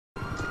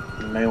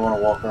You may want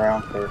to walk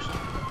around first.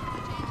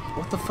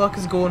 What the fuck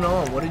is going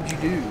on? What did you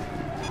do?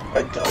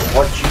 I don't know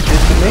what you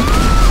did to me.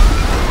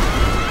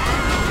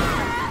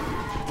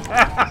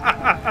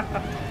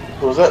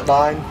 Was that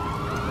mine?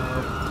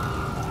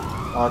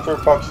 I threw a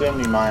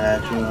proximity mine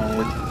at you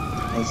and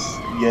it's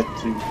yet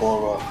to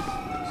blow up.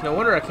 It's no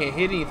wonder I can't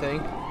hit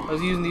anything. I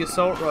was using the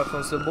assault rifle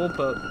instead of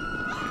bullpup.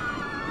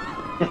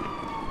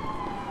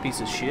 Piece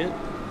of shit.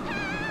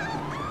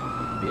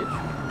 Bitch.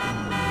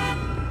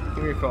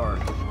 Give me your card.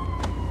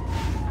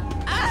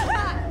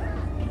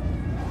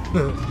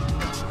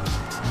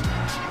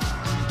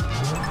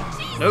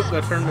 Nope,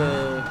 gotta turn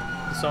the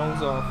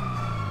songs off.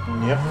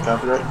 Yep,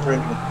 copyright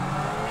infringement.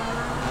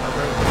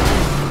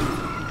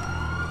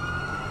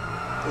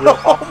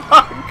 Oh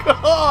my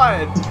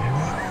god!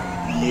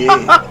 Yeah.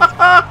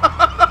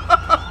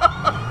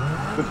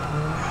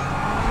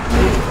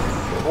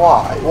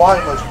 Why? Why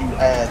must you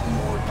add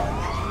more to my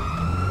misery?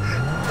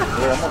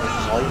 Yeah, I'm not a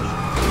slave.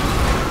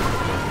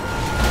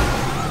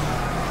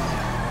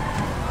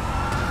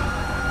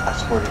 I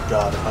swear to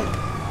God, if I...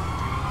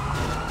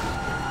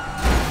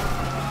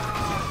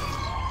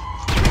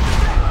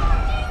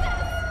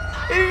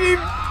 It didn't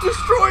even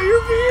destroy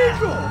your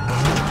vehicle!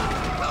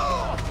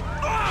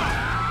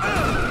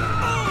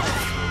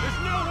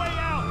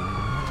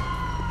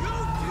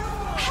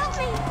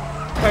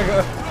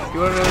 You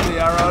wanna know the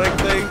ironic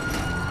thing?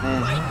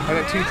 I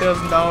got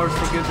 $2,000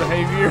 for good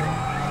behavior.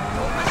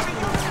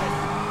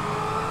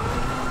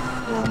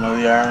 You wanna know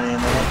the irony in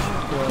that?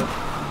 What?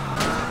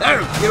 No!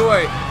 Get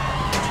away!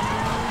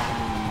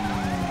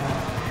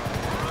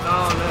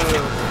 Oh no.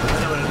 I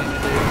know what I need to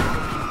do.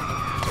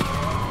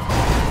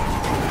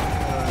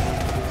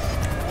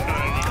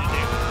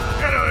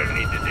 I know what I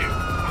need to do.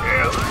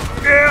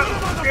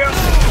 Yeah.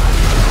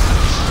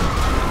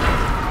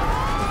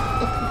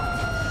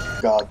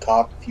 God,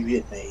 cop, if you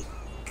hit me.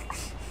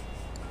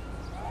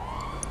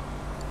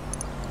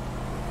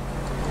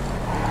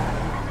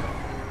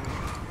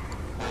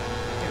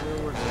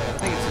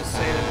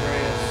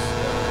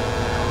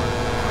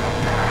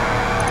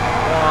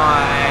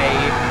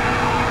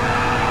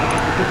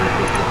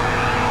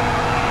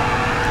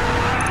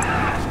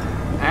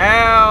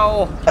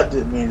 Ow! I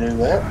didn't mean to do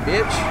that.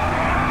 Bitch.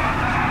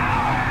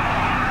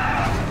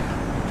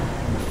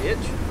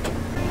 Bitch.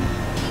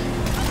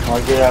 I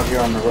get out here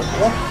on the road.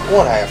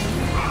 What happened?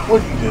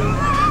 What'd you do?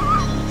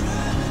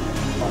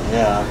 Oh,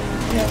 yeah, I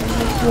mean,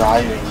 just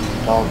driving.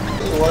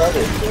 What I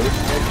didn't do.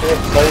 Okay,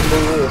 say do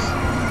this.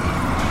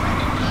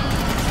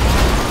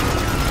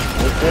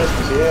 Merry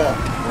Christmas, yeah.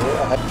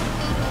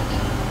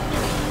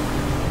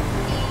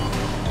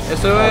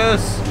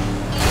 SOS!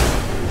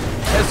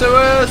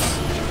 SOS!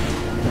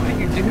 What are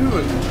you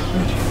doing?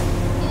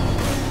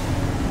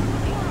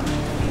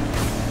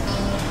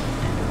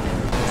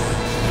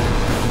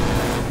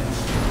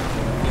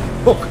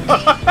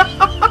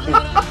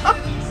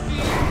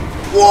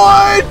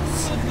 What?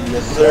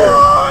 Yes, sir.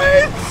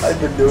 What? I've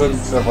been doing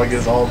stuff like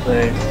this all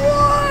day.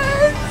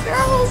 What?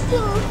 How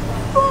the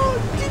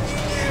fuck did you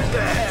do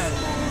that?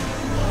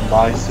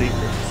 My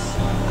secret.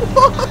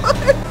 What?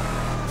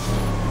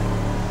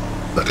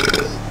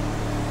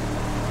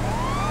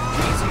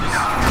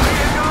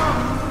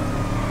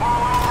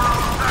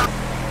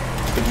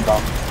 Piggy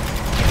bomb.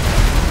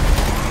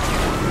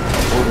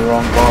 Pulled the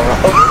wrong bar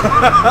up.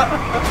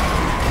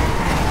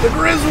 The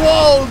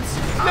Griswolds!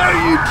 No,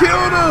 you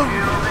killed him!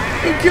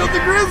 You killed the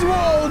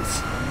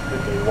Griswolds!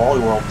 Okay, Wally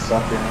World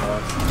sucked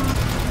anyway.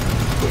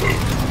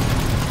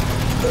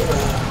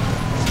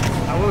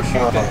 I will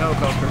shoot that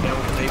helicopter down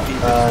with an AP.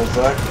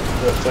 Zach,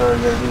 sorry,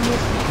 they're doing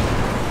this.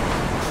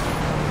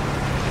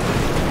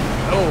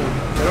 Oh,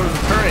 there was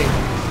a train.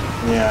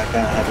 Yeah, I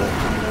kinda had to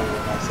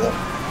maneuver myself.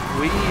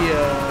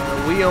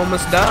 We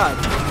almost died.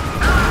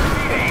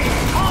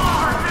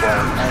 But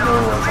I know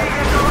it was like,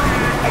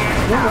 I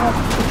don't have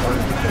to turn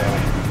it down.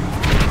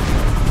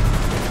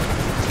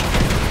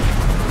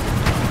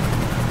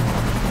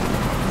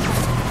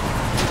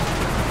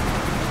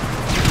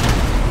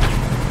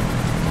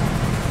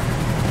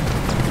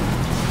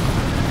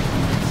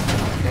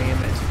 Damn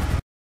it.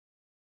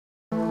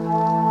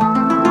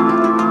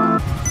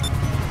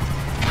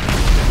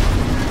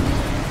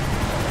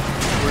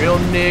 Real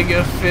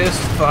nigga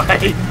fist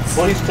fights.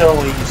 Please tell me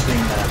you've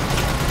seen that.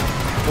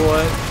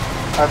 What?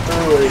 I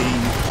threw a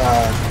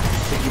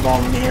sticky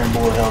bomb in the air and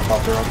blew a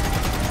helicopter up.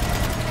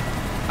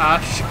 I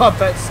shot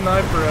that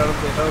sniper out of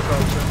the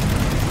helicopter.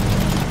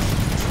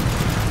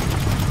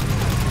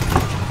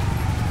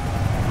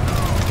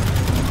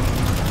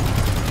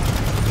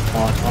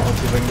 Let's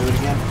see if I can do it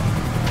again.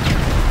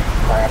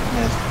 Crap,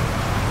 missed.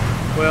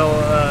 Well,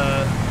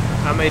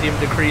 I made him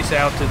decrease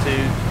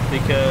altitude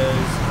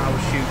because I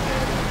was shooting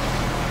at him.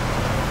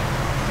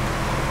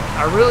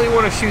 I really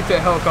want to shoot that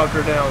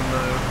helicopter down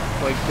though,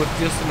 like with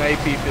just an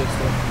AP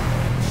pistol.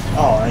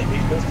 Oh, an AP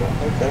pistol?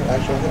 Okay,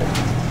 actually there.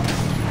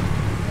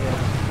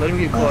 Yeah, let him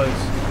get close.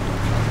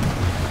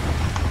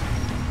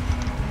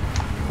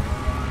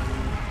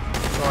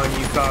 Come on,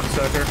 you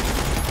cocksucker.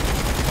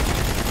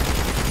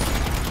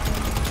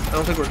 I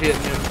don't think we're hitting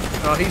him.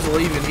 Oh, he's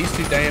leaving. He's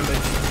too damaged.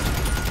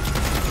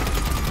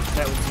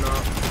 That was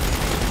not.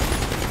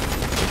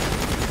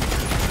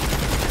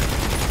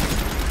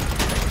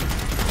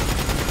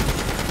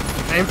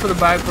 Aim for the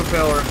back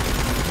propeller.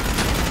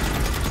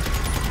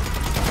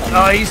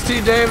 Oh, he's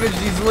too damaged.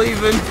 He's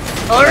leaving.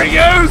 Oh, there he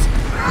goes.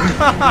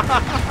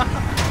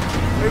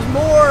 There's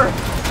more.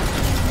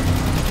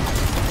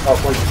 Oh,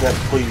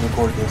 please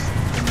record this.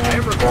 I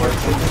am recording.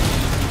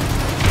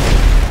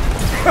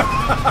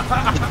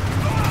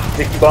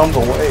 Dick bums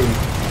away.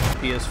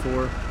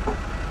 PS4.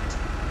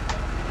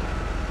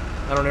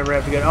 I don't ever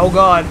have to go. Oh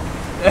God.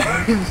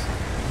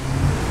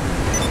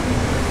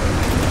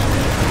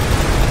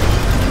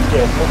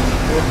 Yeah, let's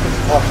put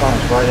the top on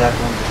right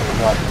after we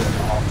got to the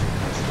off.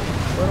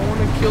 I don't want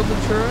to kill the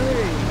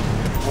train.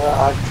 Well,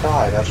 I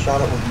tried. I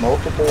shot it with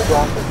multiple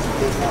rockets. It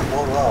did not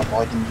blow up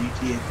like in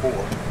GTA 4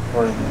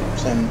 or in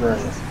San Andreas.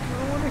 I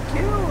don't want to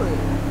kill it.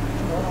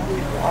 Well,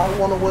 I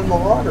want to win the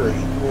lottery,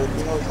 but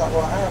you know it's not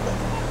going to happen.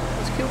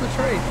 Let's kill the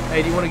train.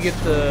 Hey, do you want to get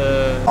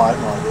the? Oh, I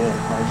have no idea.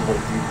 I just wait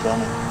for you to tell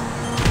me.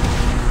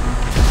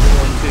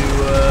 Going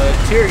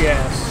to tear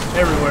gas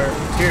everywhere.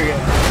 Tear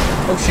gas.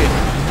 Oh shit.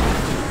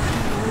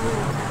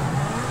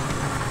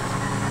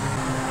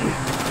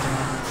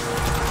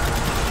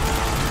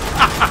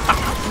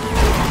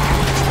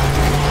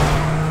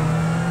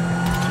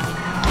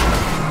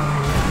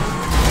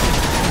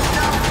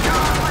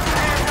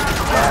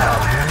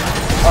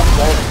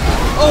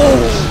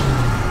 Oh!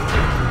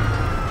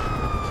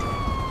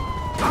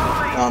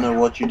 I don't know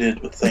what you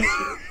did, but thank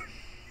you.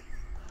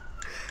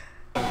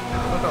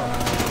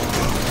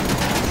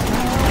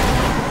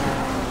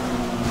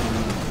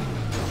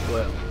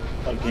 Well.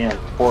 Again,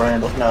 poor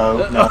handle.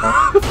 No, no.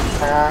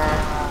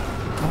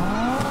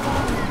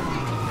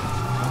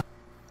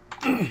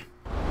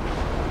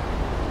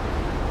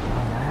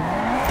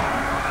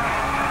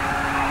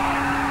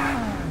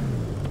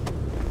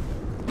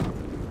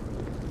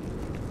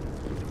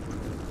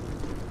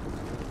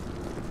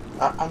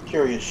 I'm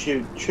curious.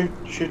 Shoot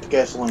the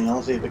gasoline.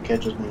 I'll see if it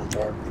catches me on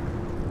fire.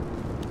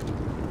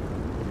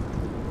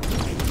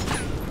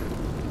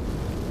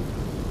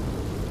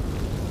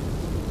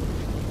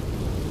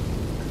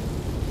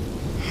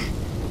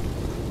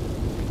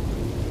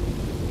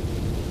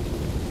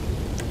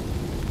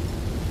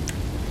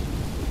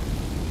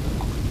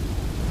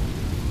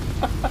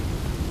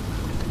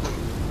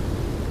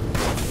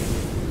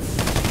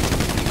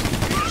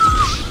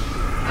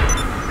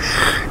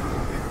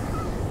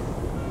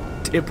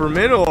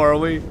 Temperamental, are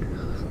we?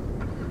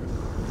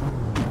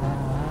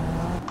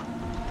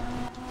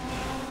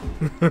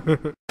 Oh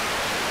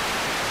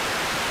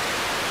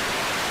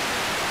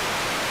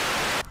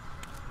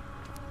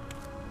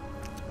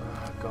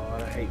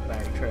God, I hate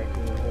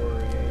backtracking in horror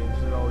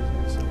games. It always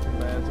means something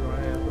bad's gonna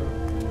happen.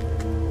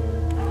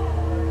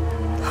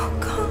 Oh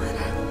God.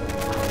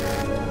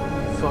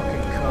 You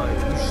fucking cunt.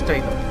 You stay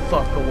the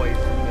fuck away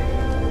from me.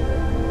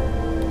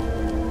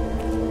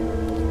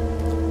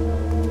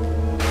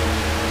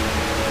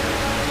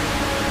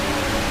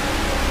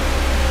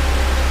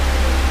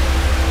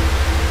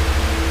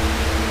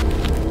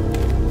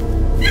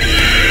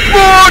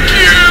 Fuck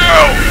you!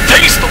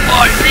 Taste the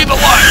light, be the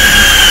light!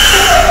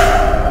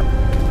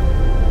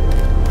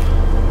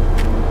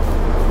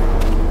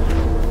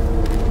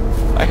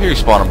 I hear you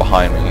spawning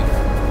behind me.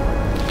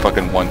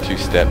 Fucking 1-2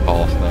 step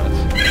boss nuts.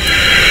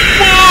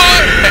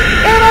 What?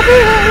 And I'll be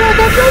here,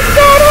 and I just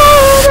got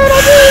home, and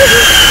I'll be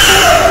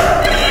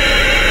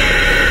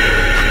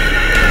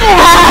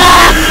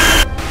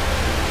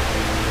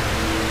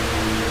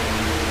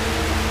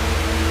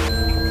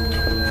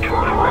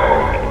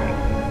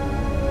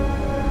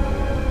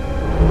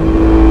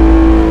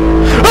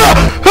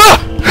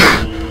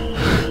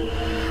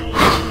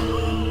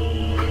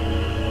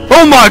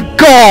Oh my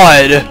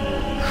God!